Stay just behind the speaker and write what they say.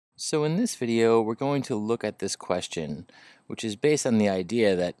So in this video, we're going to look at this question, which is based on the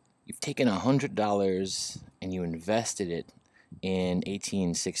idea that you've taken $100 and you invested it in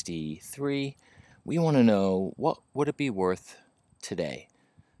 1863. We want to know, what would it be worth today?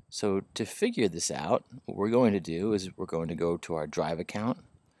 So to figure this out, what we're going to do is we're going to go to our Drive account.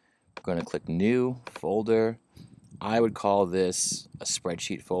 We're going to click New, Folder. I would call this a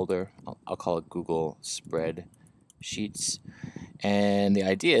spreadsheet folder. I'll call it Google Spreadsheets. And the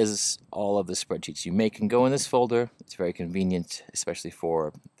idea is all of the spreadsheets you make can go in this folder. It's very convenient, especially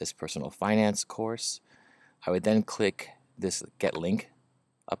for this personal finance course. I would then click this Get Link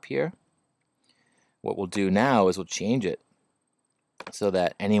up here. What we'll do now is we'll change it so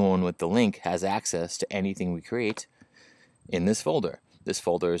that anyone with the link has access to anything we create in this folder. This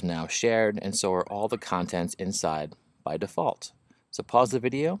folder is now shared, and so are all the contents inside by default. So pause the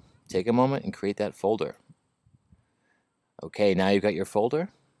video, take a moment, and create that folder. Okay, now you've got your folder.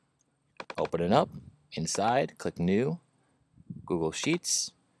 Open it up. Inside, click New, Google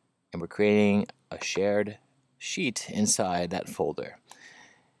Sheets, and we're creating a shared sheet inside that folder.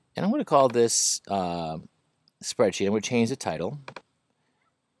 And I'm going to call this spreadsheet. I'm going to change the title.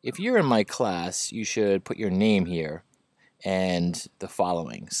 If you're in my class, you should put your name here and the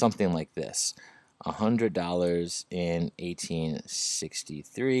following, something like this: $100 in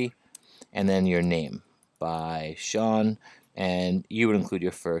 1863, and then your name by Sean, and you would include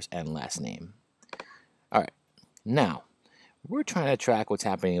your first and last name. All right, now we're trying to track what's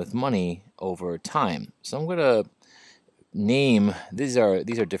happening with money over time. So I'm going to name, these are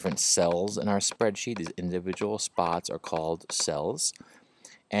different cells in our spreadsheet. These individual spots are called cells,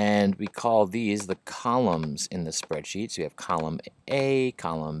 and we call these the columns in the spreadsheet. So we have column A,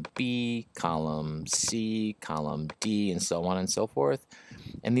 column B, column C, column D, and so on and so forth.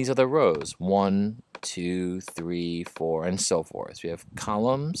 And these are the rows: 1, 2, 3, 4, and so forth. So we have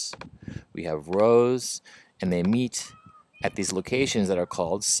columns, we have rows, and they meet at these locations that are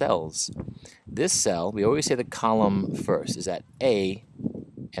called cells. This cell, we always say the column first, is at A,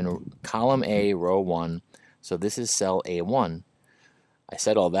 and column A, row 1. So this is cell A1. I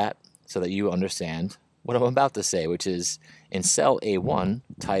said all that so that you understand what I'm about to say, which is in cell A1,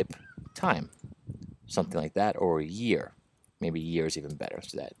 type time, something like that, or year. Maybe year is even better.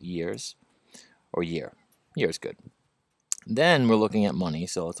 So that years or year. Year is good. Then we're looking at money.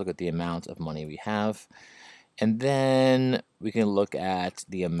 So let's look at the amount of money we have. And then we can look at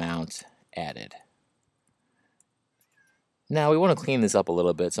the amount added. Now we want to clean this up a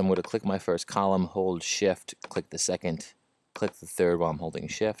little bit. So I'm going to click my first column, hold Shift, click the second, click the third while I'm holding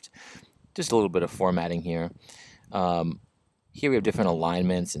Shift. Just a little bit of formatting here. Here we have different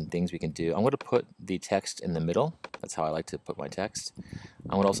alignments and things we can do. I'm going to put the text in the middle. That's how I like to put my text.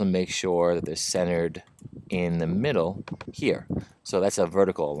 I want to also make sure that they're centered in the middle here. So that's a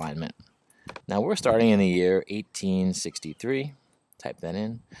vertical alignment. Now we're starting in the year 1863. Type that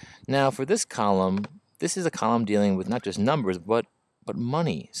in. Now for this column, this is a column dealing with not just numbers, but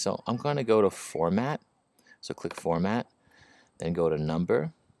money. So I'm going to go to Format. So click Format, then go to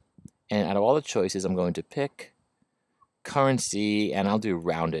Number. And out of all the choices, I'm going to pick currency, and I'll do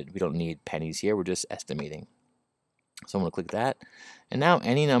rounded. We don't need pennies here, we're just estimating. So I'm going to click that, and now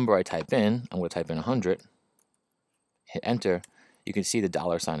any number I type in, I'm going to type in 100, hit enter, you can see the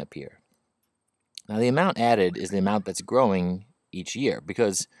dollar sign appear. Now the amount added is the amount that's growing each year,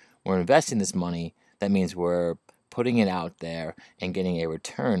 because we're investing this money. That means we're putting it out there and getting a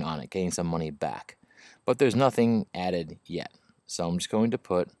return on it, getting some money back. But there's nothing added yet, so I'm just going to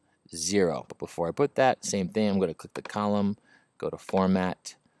put 0. But before I put that, same thing, I'm going to click the column, go to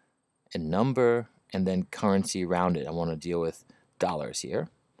Format and Number, and then Currency Rounded. I want to deal with dollars here.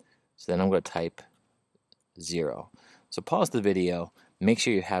 So then I'm going to type 0. So pause the video, make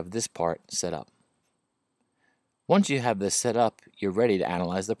sure you have this part set up. Once you have this set up, you're ready to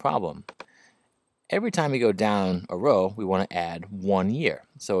analyze the problem. Every time we go down a row, we want to add 1 year.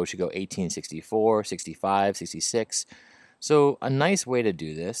 So it should go 1864, 65, 66. So a nice way to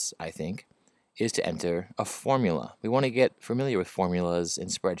do this, I think, is to enter a formula. We want to get familiar with formulas in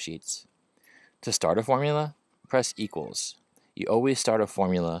spreadsheets. To start a formula, press equals. You always start a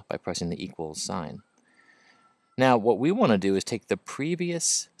formula by pressing the equals sign. Now what we want to do is take the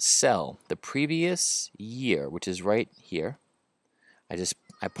previous cell, the previous year, which is right here.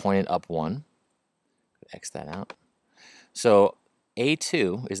 I pointed up 1. X that out. So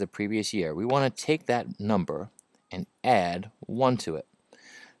A2 is the previous year. We want to take that number and add 1 to it.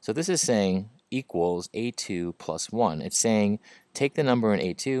 So this is saying equals A2 plus 1. It's saying take the number in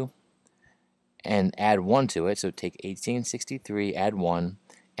A2 and add 1 to it. So take 1863, add 1,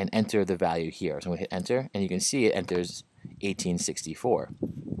 and enter the value here. So I'm going to hit enter, and you can see it enters 1864.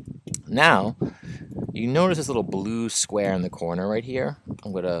 now you notice this little blue square in the corner right here.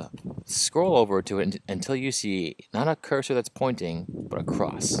 I'm going to scroll over to it until you see not a cursor that's pointing, but a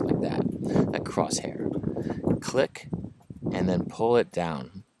cross like that crosshair. Click and then pull it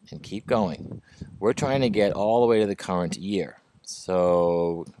down and keep going. We're trying to get all the way to the current year.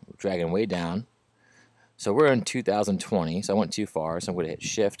 So dragging way down. So we're in 2020, so I went too far, so I'm going to hit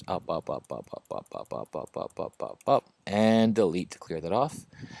Shift, up, and delete to clear that off.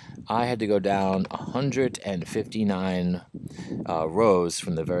 I had to go down 159 rows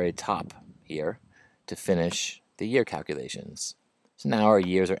from the very top here to finish the year calculations. So now our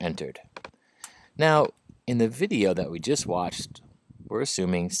years are entered. Now, in the video that we just watched, we're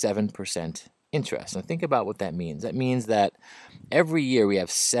assuming 7% interest. Now think about what that means. That means that every year we have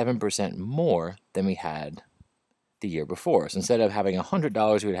 7% more than we had the year before. So instead of having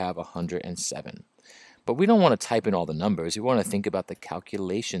 $100, we'd have 107. But we don't want to type in all the numbers. We want to think about the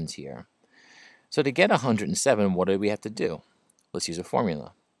calculations here. So to get 107, what do we have to do? Let's use a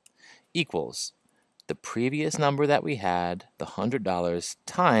formula. Equals the previous number that we had, the $100,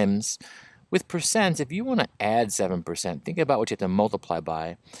 times, with percents, if you want to add 7%, think about what you have to multiply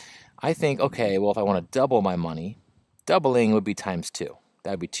by. I think, okay, well, if I want to double my money, doubling would be times 2.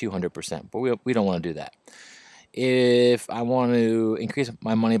 That would be 200%, but we don't want to do that. If I want to increase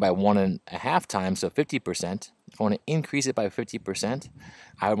my money by 1.5 times, so 50%, if I want to increase it by 50%,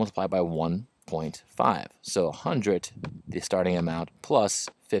 I would multiply by 1.5. So 100, the starting amount, plus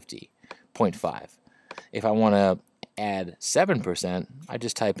 50, 0.5. If I want to add 7%, I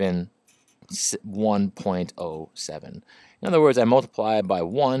just type in 1.07. In other words, I multiply by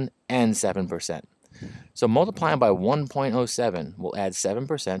 1 and 7%. So multiplying by 1.07 will add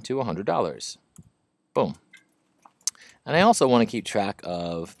 7% to $100. Boom. And I also want to keep track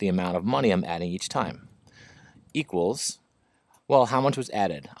of the amount of money I'm adding each time. Equals, well, how much was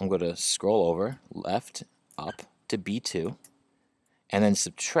added? I'm going to scroll over, left, up to B2, and then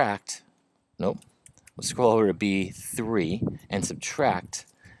subtract, we'll scroll over to B3 and subtract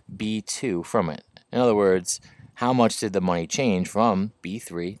B2 from it. In other words, how much did the money change from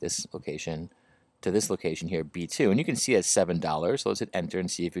B3, this location, to this location here, B2? And you can see it's $7. So let's hit enter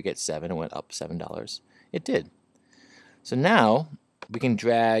and see if we get 7. It went up $7. It did. So now we can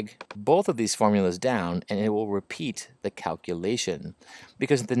drag both of these formulas down and it will repeat the calculation.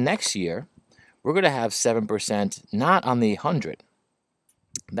 Because the next year, we're going to have 7% not on the 100.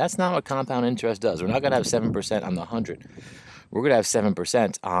 That's not what compound interest does. We're not going to have 7% on the 100. We're going to have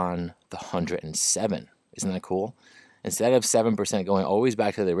 7% on the 107. Isn't that cool? Instead of 7% going always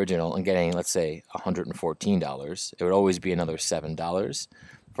back to the original and getting, let's say, $114, it would always be another $7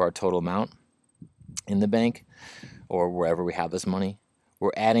 for our total amount in the bank or wherever we have this money.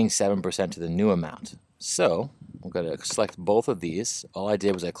 We're adding 7% to the new amount. So I'm going to select both of these. All I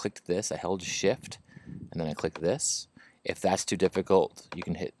did was I clicked this, I held Shift, and then I clicked this. If that's too difficult, you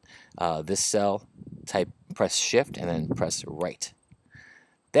can hit this cell, press Shift, and then press right.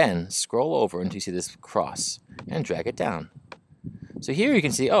 Then scroll over until you see this cross and drag it down. So here you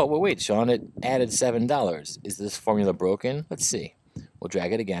can see, oh, well, wait, Sean, it added $7. Is this formula broken? Let's see. We'll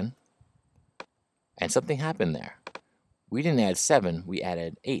drag it again. And something happened there. We didn't add 7, we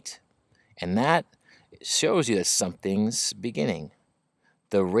added 8. And that shows you that something's beginning.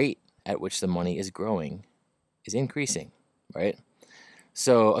 The rate at which the money is growing is increasing, right?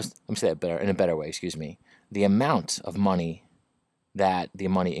 So let me say that in a better way, excuse me. The amount of money that the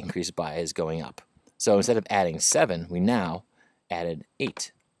money increased by is going up. So instead of adding 7, we now added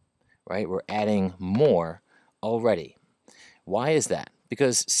 8, right? We're adding more already. Why is that?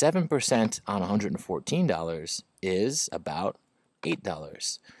 Because 7% on $114 is about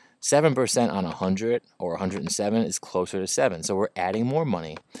 $8. 7% on 100 or 107 is closer to 7. So we're adding more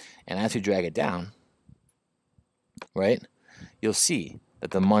money. And as we drag it down, right, you'll see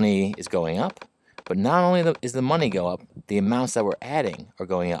that the money is going up. But not only is the money go up, the amounts that we're adding are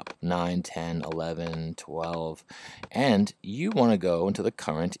going up. 9, 10, 11, 12. And you want to go into the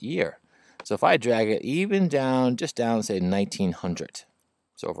current year. So if I drag it even down, just down, say 1900.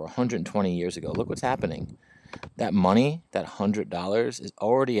 So over 120 years ago, look what's happening. That money, that $100, is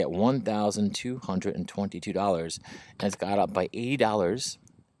already at $1,222, and it's got up by $80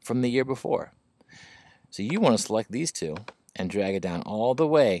 from the year before. So you want to select these two and drag it down all the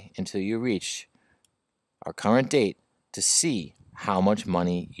way until you reach our current date to see how much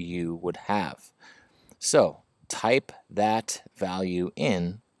money you would have. So type that value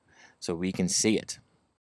in so we can see it.